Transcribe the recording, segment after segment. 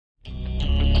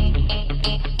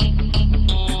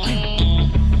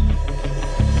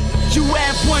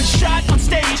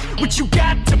What you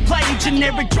got to play?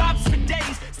 Generic drops for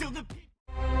days. Still the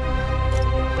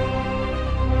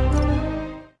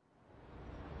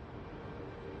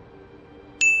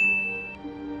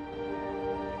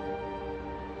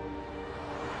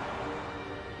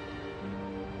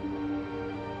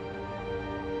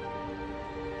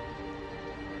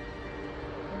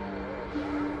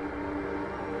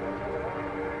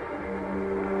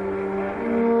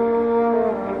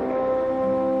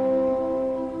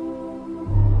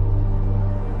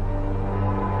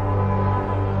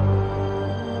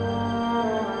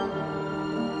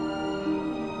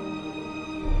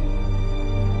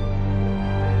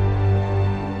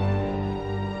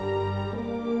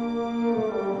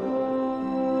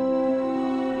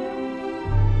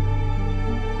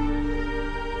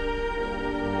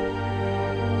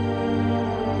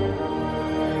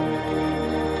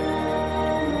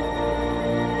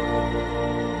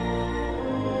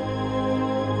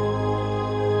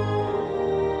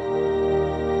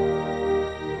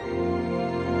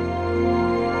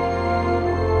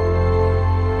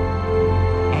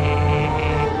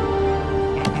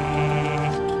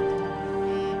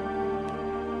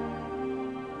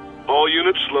All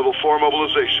units, level 4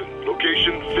 mobilization.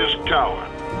 Location, Fisk Tower.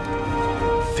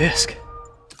 Fisk?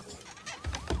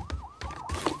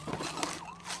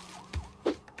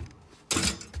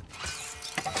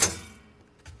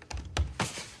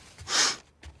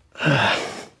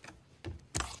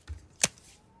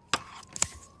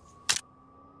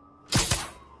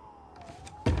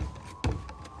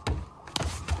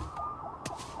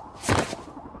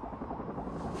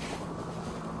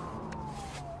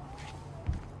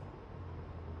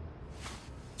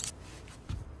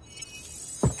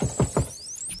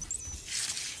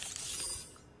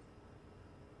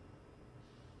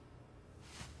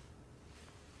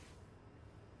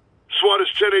 SWAT is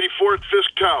 1084 at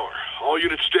Fisk Tower. All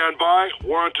units stand by.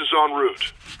 Warrant is en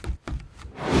route.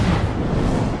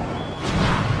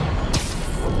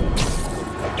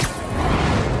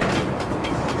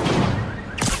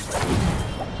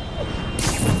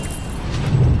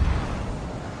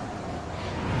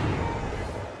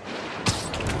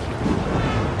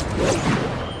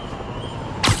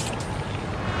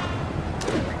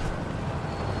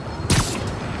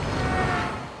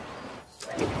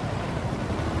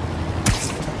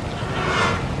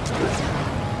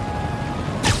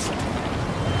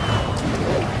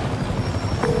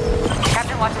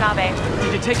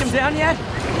 Did you take him down yet?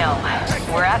 No.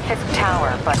 We're at Fisk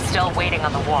Tower, but still waiting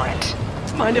on the warrant.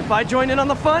 Mind if I join in on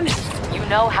the fun? You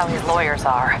know how his lawyers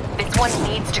are. This one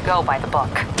needs to go by the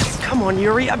book. Come on,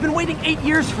 Yuri. I've been waiting 8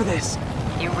 years for this.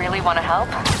 You really want to help?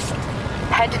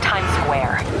 Head to Times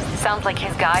Square. Sounds like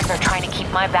his guys are trying to keep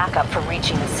my backup from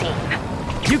reaching the scene.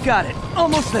 You got it.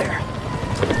 Almost there.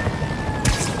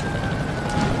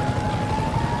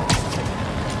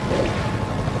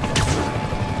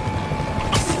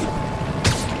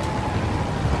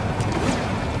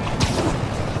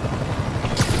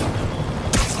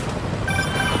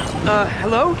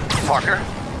 Hello? Parker,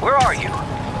 where are you?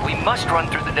 We must run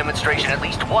through the demonstration at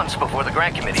least once before the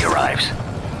grant committee arrives.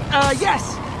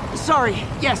 Yes. Sorry.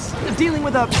 Yes. Dealing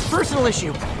with a personal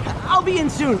issue. I'll be in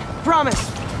soon. Promise.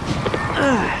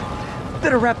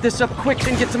 Better wrap this up quick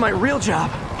and get to my real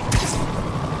job.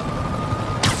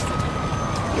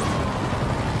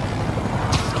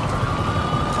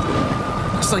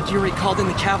 Looks like Yuri called in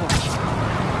the cavalry.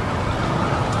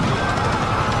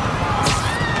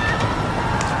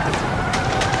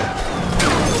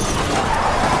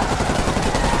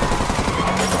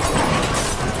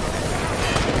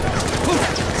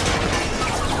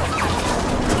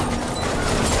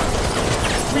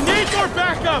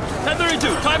 Backup!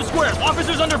 1032, Times Square.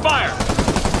 Officers under fire.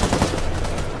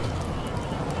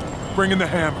 Bring in the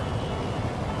hammer.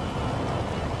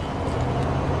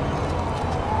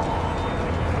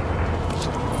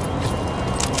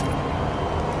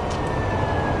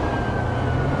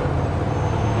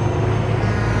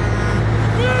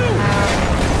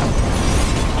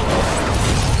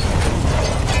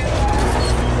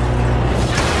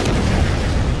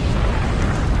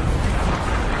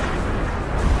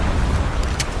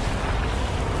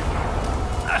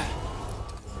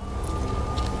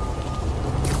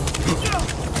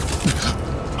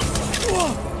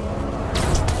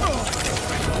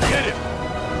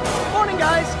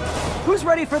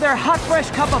 Ready for their hot, fresh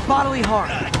cup of bodily harm.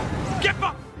 Get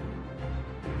back!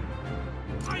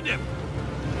 Find him!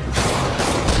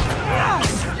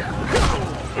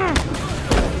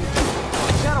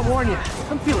 Gotta warn you,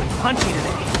 I'm feeling punchy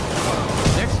today.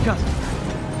 Next customer.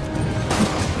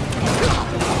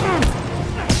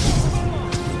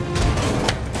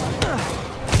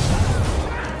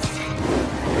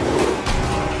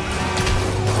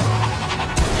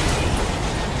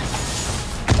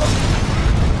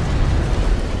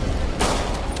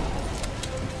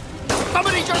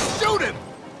 Somebody just shoot him!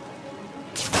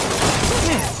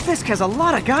 Man, Fisk has a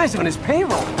lot of guys on his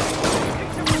payroll.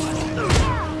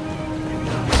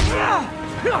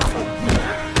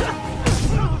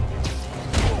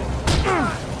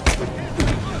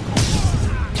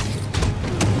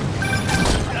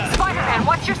 Spider-Man,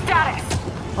 what's your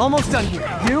status? Almost done here.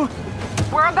 You?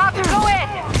 We're about to go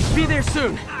in! Be there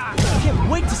soon. Can't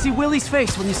wait to see Willie's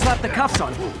face when you slap the cuffs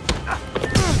on him.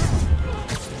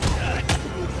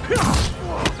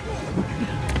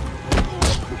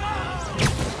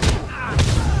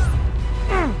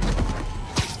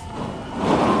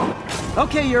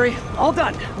 Okay, Yuri. All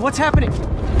done. What's happening?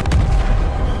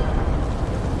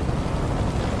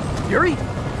 Yuri?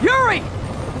 Yuri!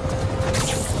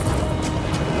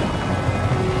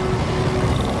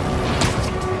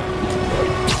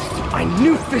 I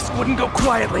knew Fisk wouldn't go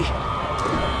quietly.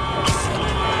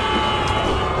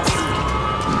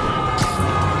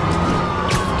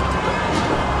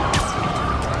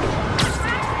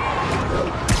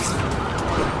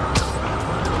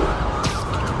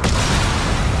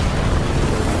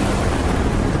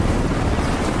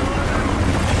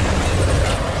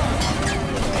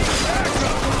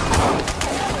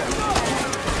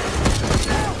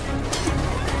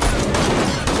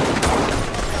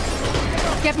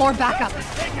 Get more backup.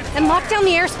 And lock down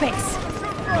the airspace.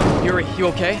 Yuri, you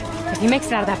okay? If he makes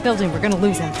it out of that building, we're gonna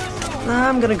lose him.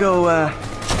 I'm gonna go,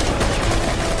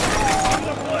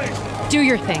 Do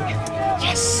your thing.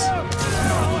 Yes!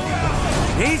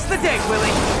 He's the day,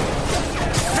 Willie!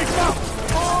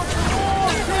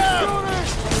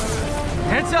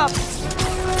 Heads up!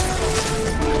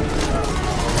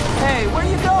 Hey, where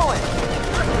you going?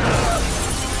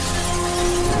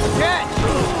 Get!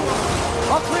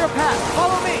 I'll clear a path.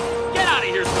 Follow me! Get out of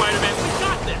here, Spider-Man. We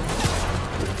got this.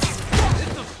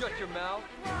 This'll shut your mouth.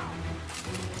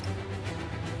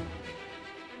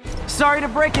 Sorry to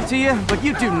break it to you, but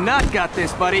you do not got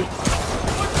this, buddy.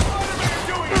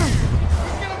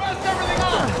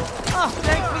 Oh,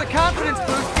 thanks for the confidence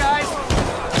boost, guys.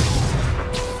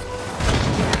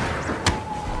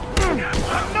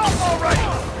 Enough already!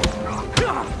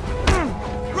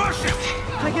 Rush him!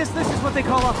 I guess this is what they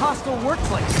call a hostile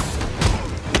workplace.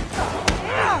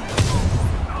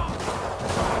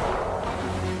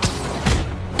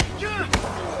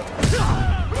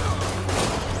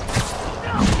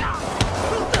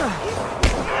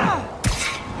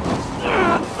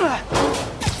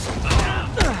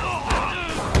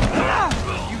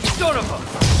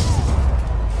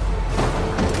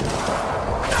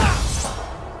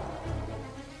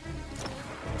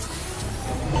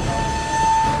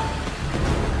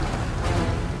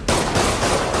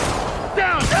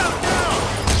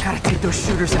 Those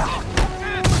shooters out.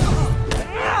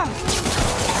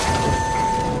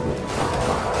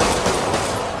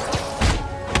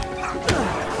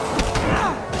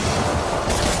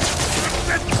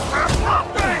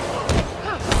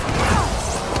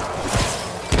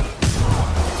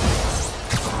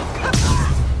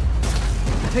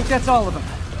 I think that's all of them.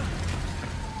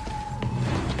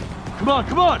 Come on,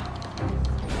 come on!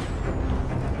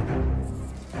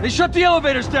 They shut the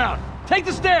elevators down! Take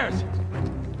the stairs!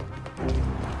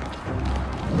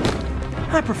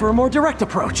 I prefer a more direct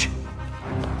approach.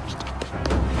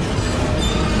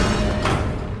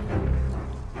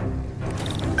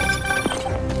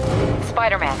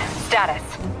 Spider-Man, status.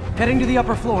 Heading to the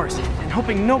upper floors, and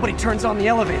hoping nobody turns on the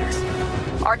elevators.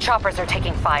 Our choppers are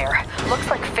taking fire. Looks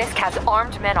like Fisk has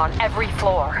armed men on every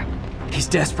floor. He's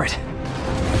desperate.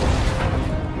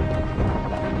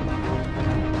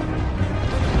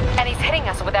 And he's hitting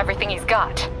us with everything he's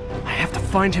got. I have to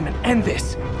find him and end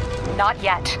this. Not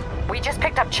yet. We just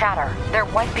picked up chatter. They're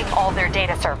wiping all their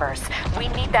data servers. We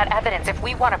need that evidence if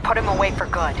we want to put him away for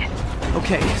good.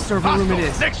 Okay, server room it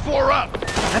is. Next floor up!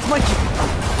 That's my cue.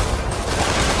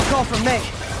 Call from May.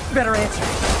 Better answer.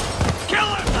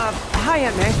 Kill him! Hi,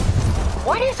 Aunt May.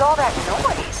 What is all that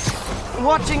noise?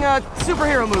 Watching a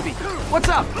superhero movie. What's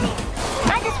up?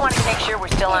 I just wanted to make sure we're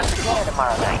still on for dinner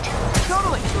tomorrow night.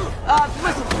 Totally.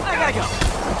 Listen, I gotta go.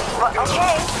 Well,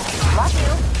 okay. Love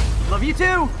you. Love you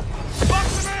too.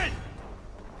 Box him in!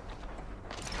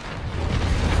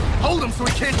 Hold him so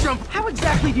he can't jump! How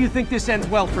exactly do you think this ends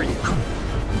well for you?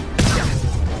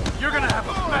 You're gonna have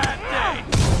a bad day!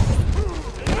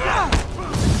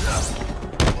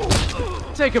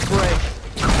 Take a break.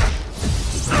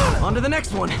 On to the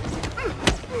next one.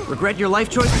 Regret your life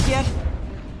choices yet?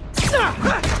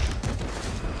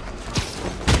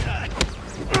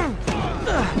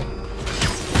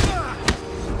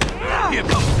 Here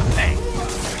comes the pain!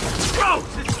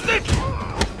 Gross! It's thick!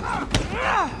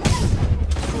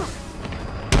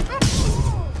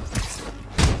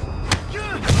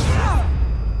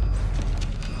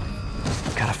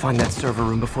 find that server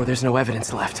room before there's no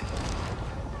evidence left.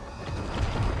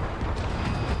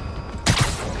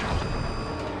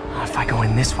 If I go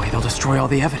in this way, they'll destroy all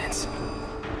the evidence.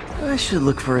 I should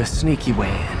look for a sneaky way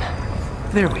in.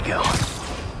 There we go.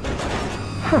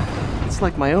 Huh. It's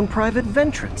like my own private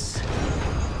ventrance.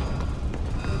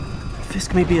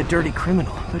 Fisk may be a dirty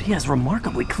criminal, but he has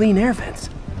remarkably clean air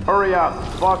vents. Hurry up.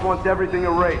 Boss wants everything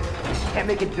erased. Can't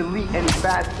make it delete any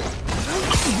faster.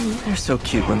 They're so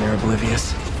cute when they're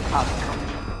oblivious.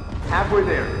 Halfway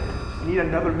there. Need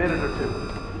another minute or two.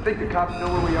 You think the cops know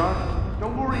where we are?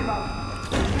 Don't worry about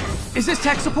it. Is this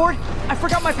tech support? I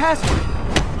forgot my password.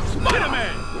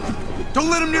 Spiderman! Don't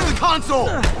let him near the console!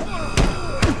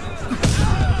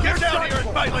 Get down here and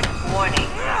fight like... Warning.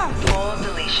 Full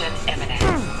deletion imminent.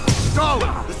 Go!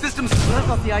 The system's... I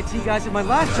thought the IT guys at my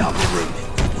last job were rude.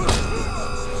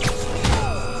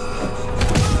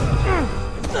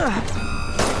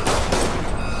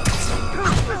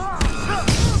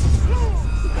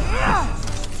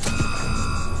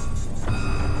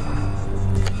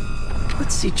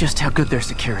 Let's see just how good their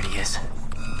security is.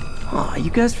 Aw,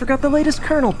 you guys forgot the latest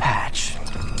kernel patch.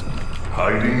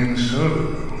 Hiding in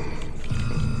server.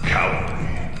 Cowardly.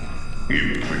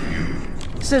 Even for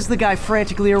you. Says the guy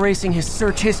frantically erasing his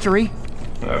search history.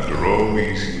 After all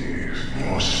these years,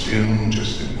 you're still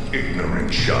just an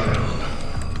ignorant child.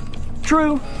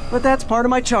 True, but that's part of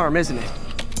my charm, isn't it?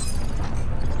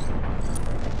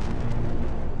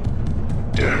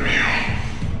 Damn you.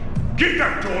 Get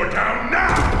that door down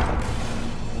now!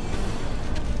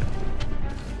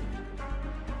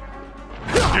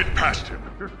 Get past him.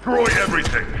 Destroy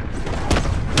everything.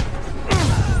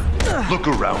 Look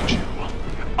around you.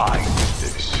 I did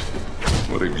this.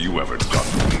 What have you ever done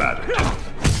that mattered?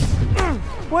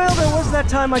 Well, there was that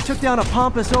time I took down a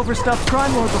pompous, overstuffed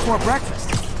crime lord before breakfast.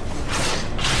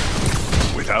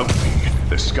 Without me,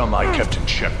 the scum I kept in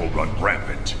check will run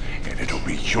rampant, and it'll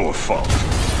be your fault.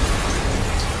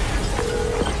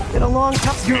 In a long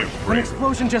time, an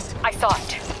explosion just... I saw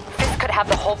it. This could have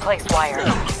the whole place wired.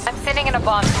 I'm sitting in a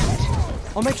bomb nest.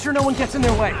 I'll make sure no one gets in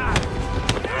their way. I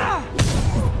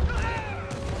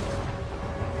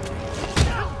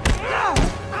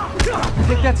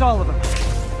think that's all of them.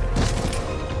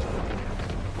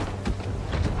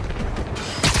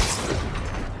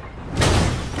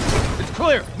 It's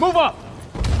clear. Move up!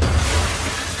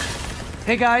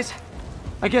 Hey guys,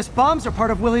 I guess bombs are part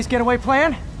of Willie's getaway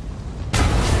plan?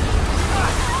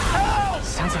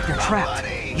 Sounds like they're trapped.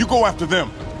 You go after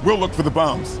them. We'll look for the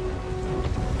bombs.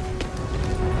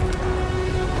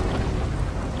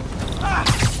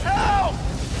 Help!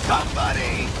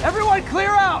 Somebody! Everyone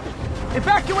clear out!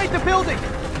 Evacuate the building!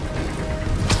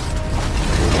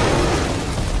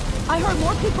 I heard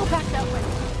more people back that way.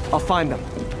 I'll find them.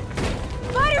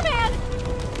 Spider-Man!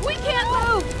 We can't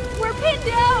move! We're pinned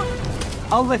down!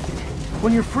 I'll lift it.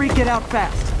 When you're free, get out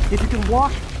fast. If you can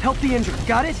walk, help the injured.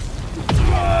 Got it?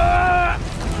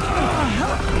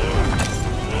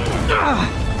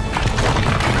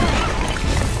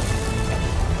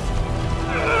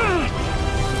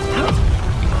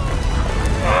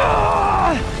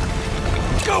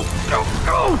 Go, go,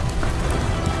 go!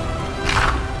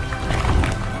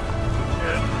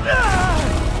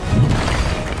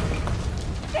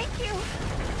 Thank you!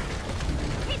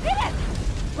 We did it!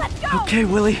 Let's go! Okay,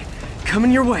 Willie.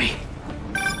 Coming your way.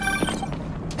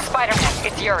 Spider-Man,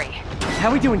 it's Yuri.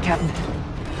 How we doing, Captain?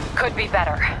 Could be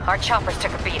better. Our choppers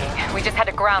took a beating. We just had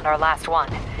to ground our last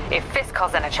one. If Fisk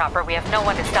calls in a chopper, we have no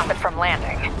one to stop it from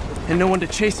landing. And no one to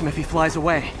chase him if he flies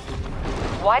away.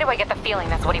 Why do I get the feeling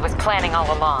that's what he was planning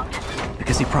all along?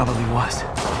 Because he probably was.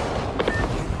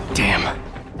 Damn.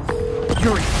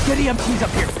 Yuri, get EMTs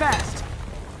up here, fast!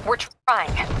 We're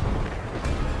trying.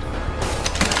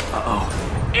 Uh-oh.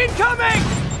 Incoming!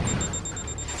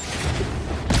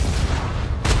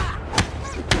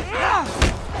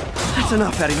 That's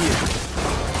enough out of you.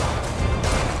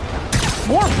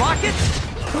 More rockets?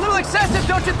 A little excessive,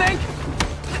 don't you think?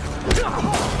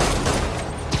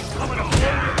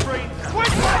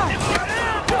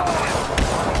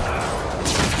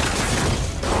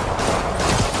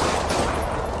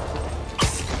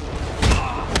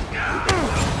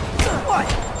 What?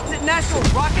 Is it National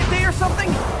Rocket Day or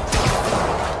something?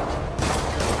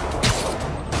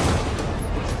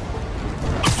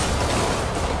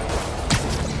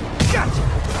 Gotcha!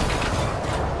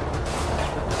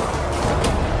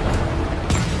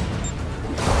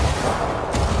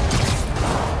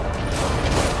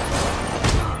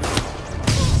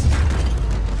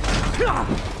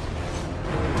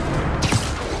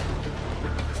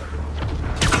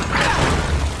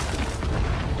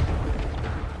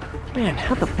 Man,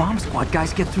 how'd the bomb squad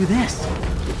guys get through this?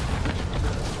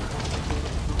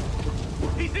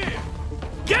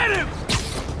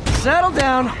 Settle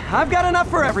down. I've got enough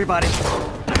for everybody.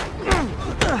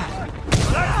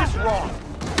 That's just wrong.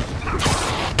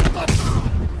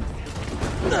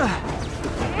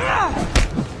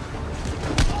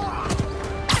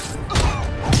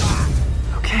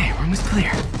 Okay, room is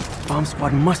clear. Bomb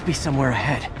squad must be somewhere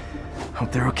ahead.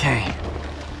 Hope they're okay.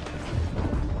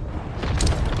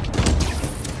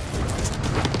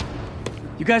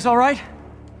 You guys all right?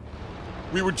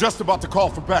 We were just about to call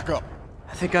for backup.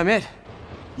 I think I'm it.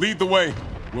 Lead the way.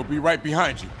 We'll be right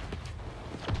behind you.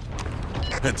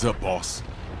 Heads up, boss.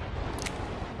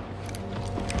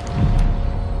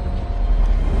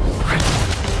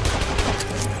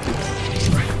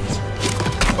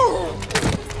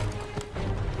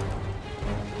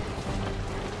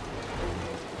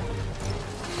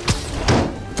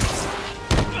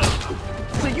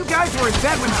 So you guys were in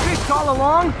bed with Fisk all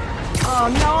along? Oh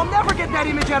no, I'll never get that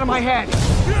image out of my head.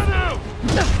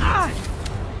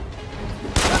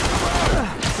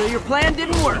 So your plan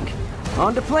didn't work.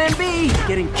 On to plan B,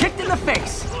 getting kicked in the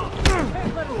face.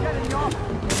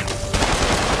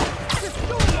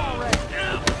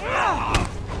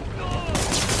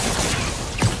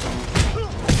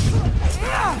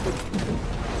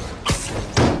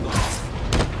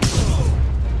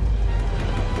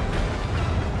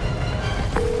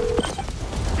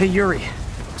 Hey Yuri,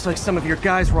 looks like some of your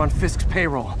guys were on Fisk's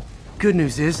payroll. Good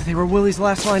news is, they were Willie's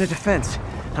last line of defense.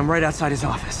 I'm right outside his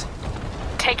office.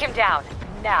 Take him down,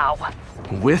 now.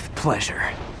 With pleasure.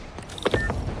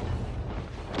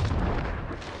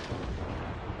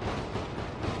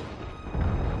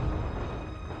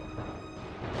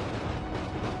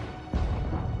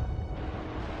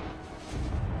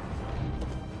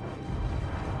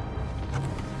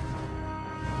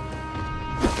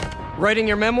 Writing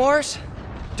your memoirs?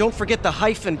 Don't forget the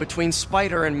hyphen between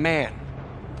spider and man.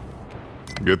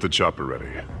 Get the chopper ready.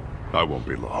 I won't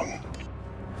be long.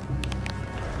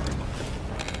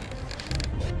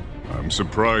 I'm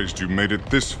surprised you made it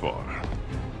this far.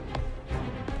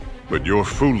 But your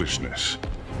foolishness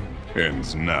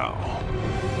ends now.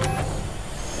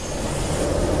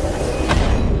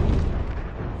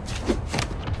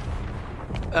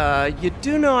 You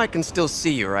do know I can still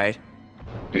see you, right?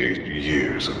 8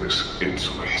 years of this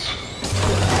insolence.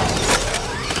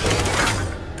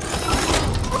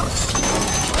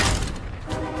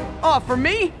 Oh, for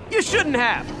me? You shouldn't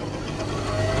have!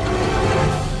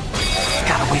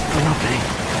 Gotta wait for an opening.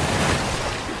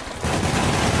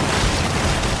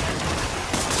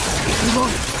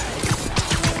 Reload.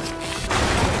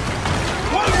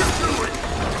 What are you doing?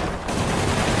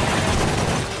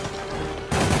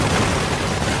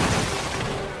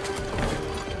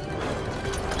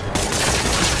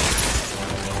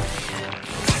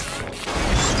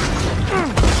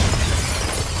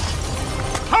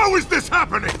 How is this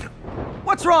happening?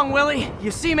 What's wrong, Willie?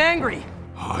 You seem angry.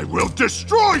 I will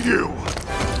destroy you!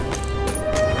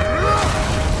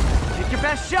 Take your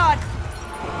best shot.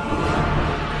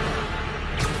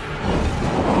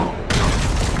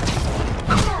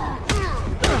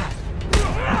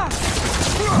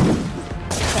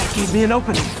 That gave me an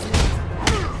opening.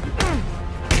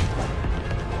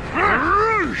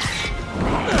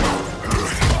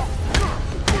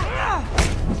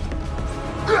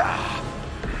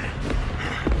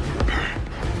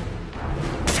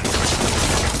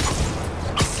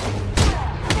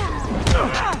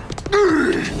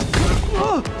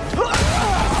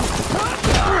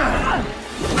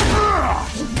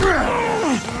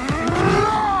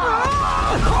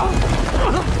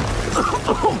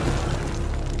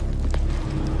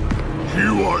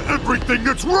 You are everything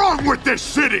that's wrong with this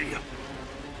city!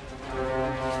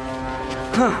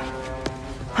 Huh.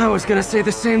 I was gonna say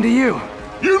the same to you.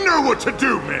 You know what to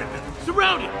do, men!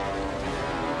 Surround it!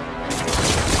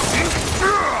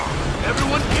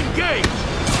 Everyone engage!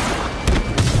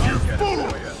 You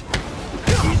fools!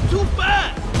 He's too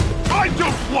fast! I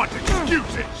don't want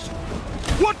excuses!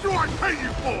 What do I pay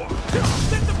you for?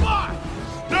 Set the bar!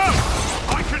 No!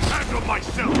 I can handle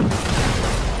myself!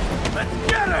 Let's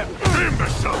get him!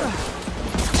 Imbecile!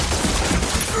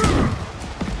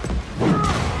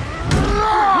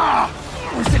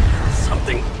 Was it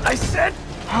something I said?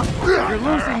 You're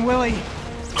losing, Willie.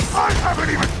 I haven't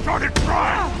even started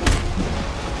trying!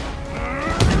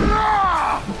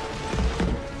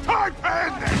 Time to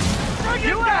end this! Bring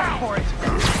You it asked down! for it.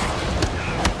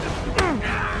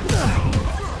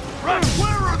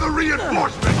 Where are the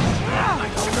reinforcements? I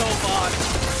don't know, boss.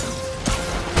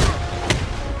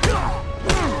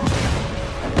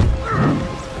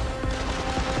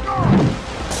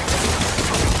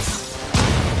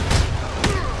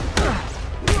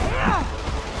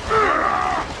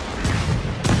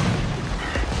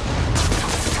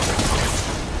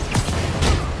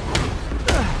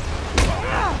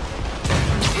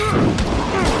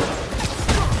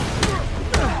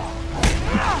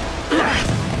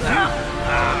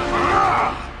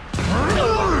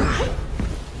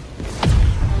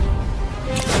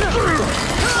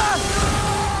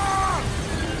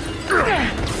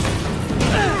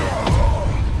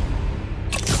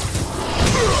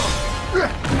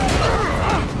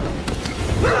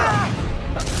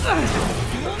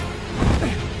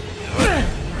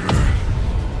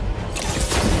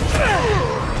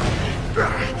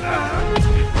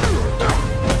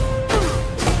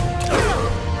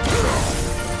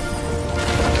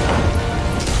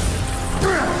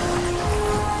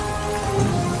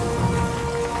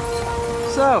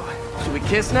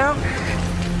 kiss now?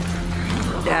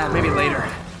 Yeah, maybe later.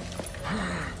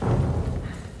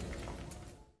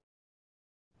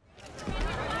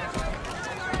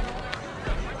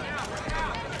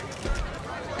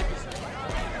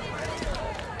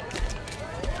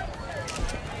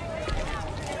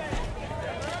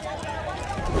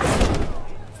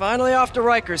 Finally off to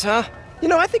Rikers, huh? You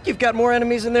know, I think you've got more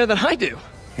enemies in there than I do.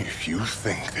 If you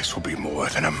think this will be more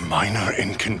than a minor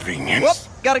inconvenience...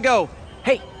 Whoop, gotta go.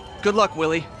 Hey, good luck,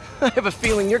 Willie. I have a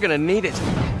feeling you're gonna need it.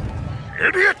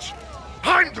 Idiot!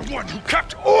 I'm the one who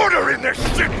kept order in this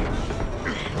city!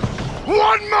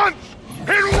 1 month!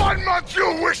 In 1 month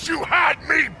you'll wish you had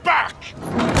me back!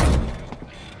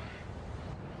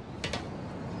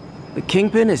 The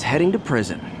Kingpin is heading to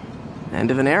prison. End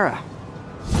of an era.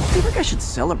 I feel like I should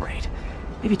celebrate.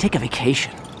 Maybe take a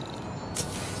vacation.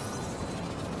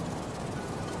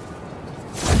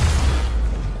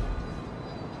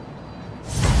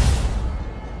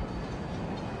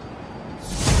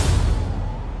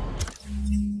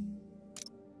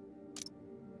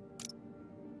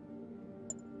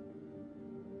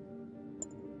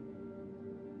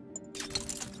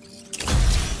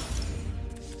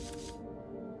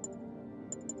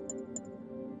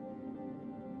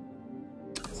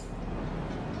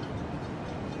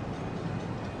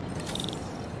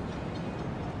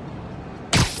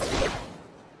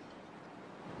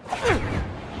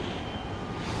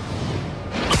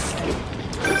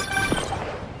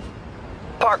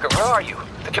 Parker, where are you?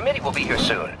 The committee will be here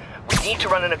soon. We need to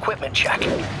run an equipment check.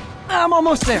 I'm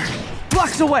almost there.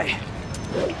 Blocks away.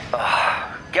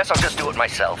 Guess I'll just do it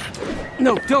myself.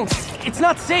 No, don't. It's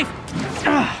not safe.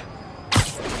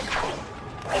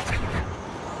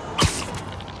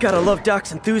 Gotta love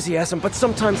Doc's enthusiasm, but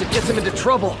sometimes it gets him into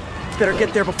trouble. Better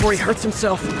get there before he hurts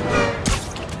himself.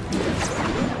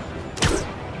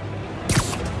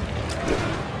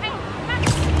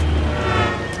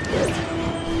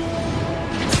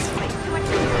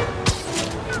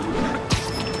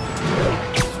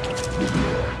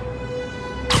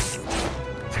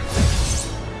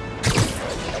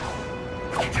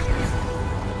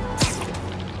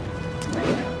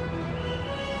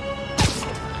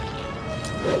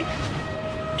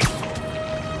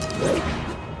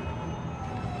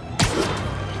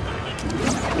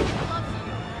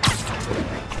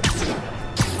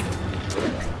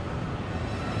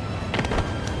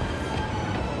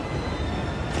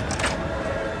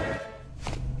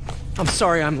 I'm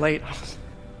sorry I'm late.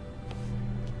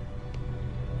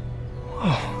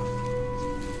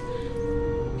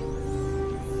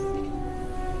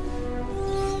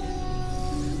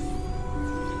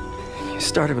 You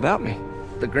started without me.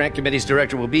 The grant committee's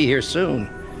director will be here soon.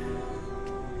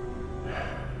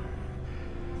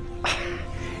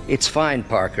 It's fine,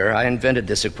 Parker. I invented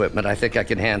this equipment. I think I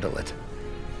can handle it.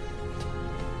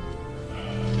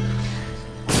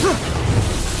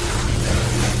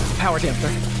 Power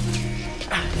damper.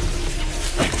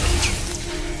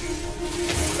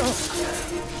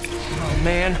 Oh,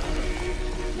 man.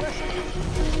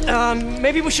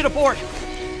 Maybe we should abort.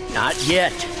 Not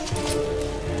yet.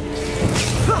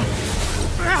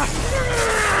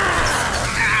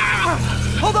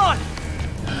 Hold on!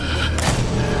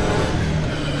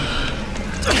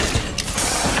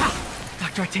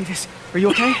 Dr. Octavius, are you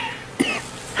okay?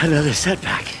 Another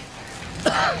setback.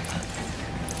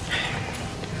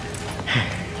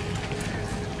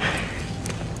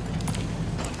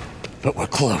 But we're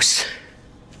close.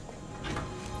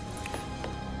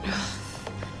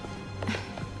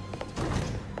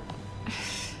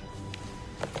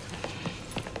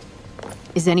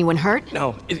 Is anyone hurt?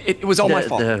 No, it was all my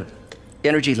fault. The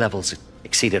energy levels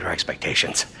exceeded our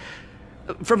expectations.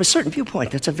 From a certain viewpoint,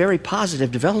 that's a very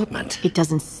positive development. It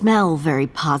doesn't smell very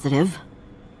positive.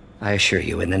 I assure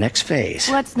you, in the next phase...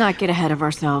 Let's not get ahead of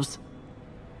ourselves.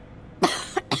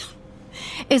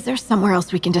 Is there somewhere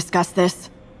else we can discuss this?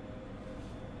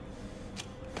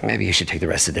 Maybe you should take the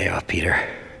rest of the day off, Peter.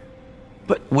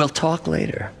 But we'll talk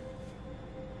later.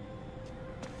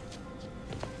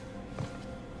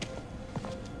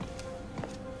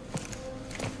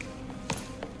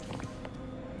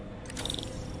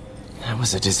 That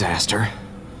was a disaster.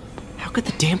 How could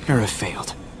the dampener have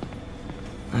failed?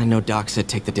 I know Doc said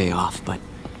take the day off, but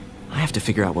I have to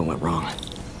figure out what went wrong.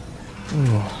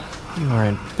 Ooh, you are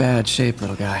in bad shape,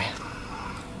 little guy.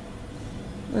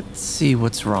 Let's see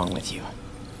what's wrong with you.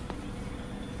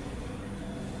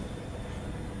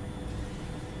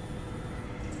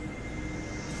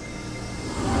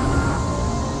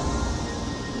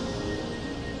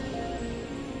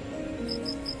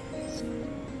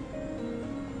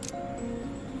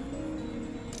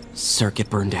 Circuit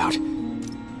burned out.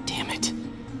 Damn it.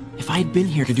 If I had been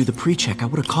here to do the pre-check, I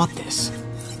would have caught this.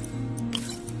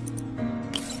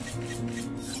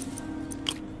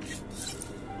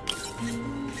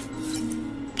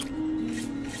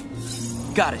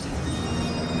 Got it.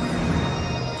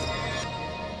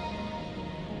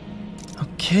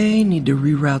 Okay, need to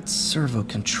reroute servo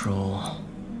control.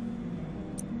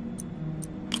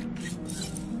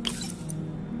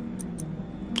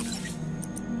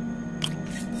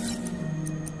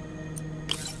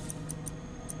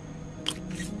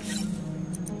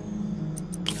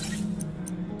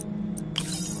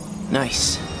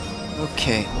 Nice.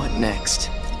 Okay, what next?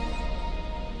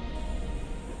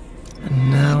 And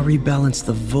now rebalance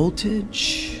the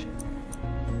voltage.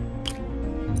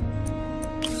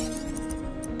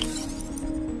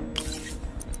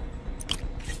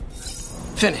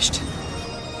 Finished.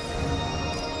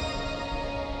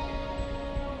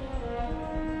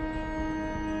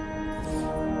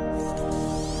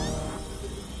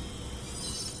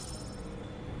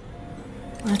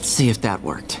 Let's see if that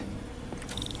worked.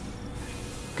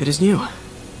 Good as new.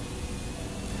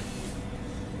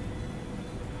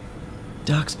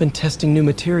 Doc's been testing new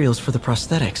materials for the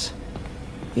prosthetics.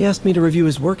 He asked me to review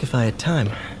his work if I had time.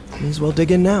 May as well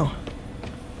dig in now.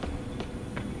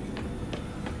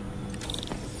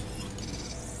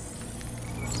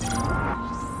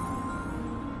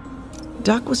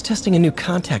 Doc was testing a new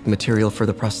contact material for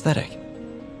the prosthetic.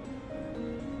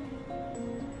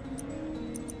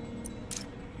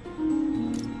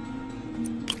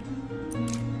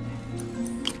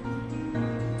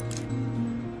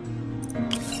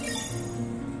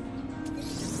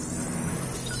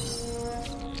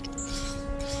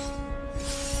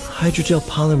 Hydrogel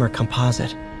polymer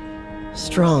composite.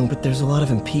 Strong, but there's a lot of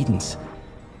impedance.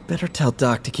 Better tell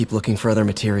Doc to keep looking for other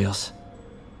materials.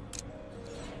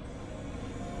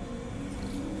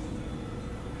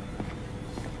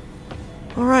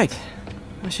 All right.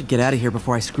 I should get out of here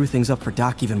before I screw things up for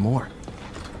Doc even more.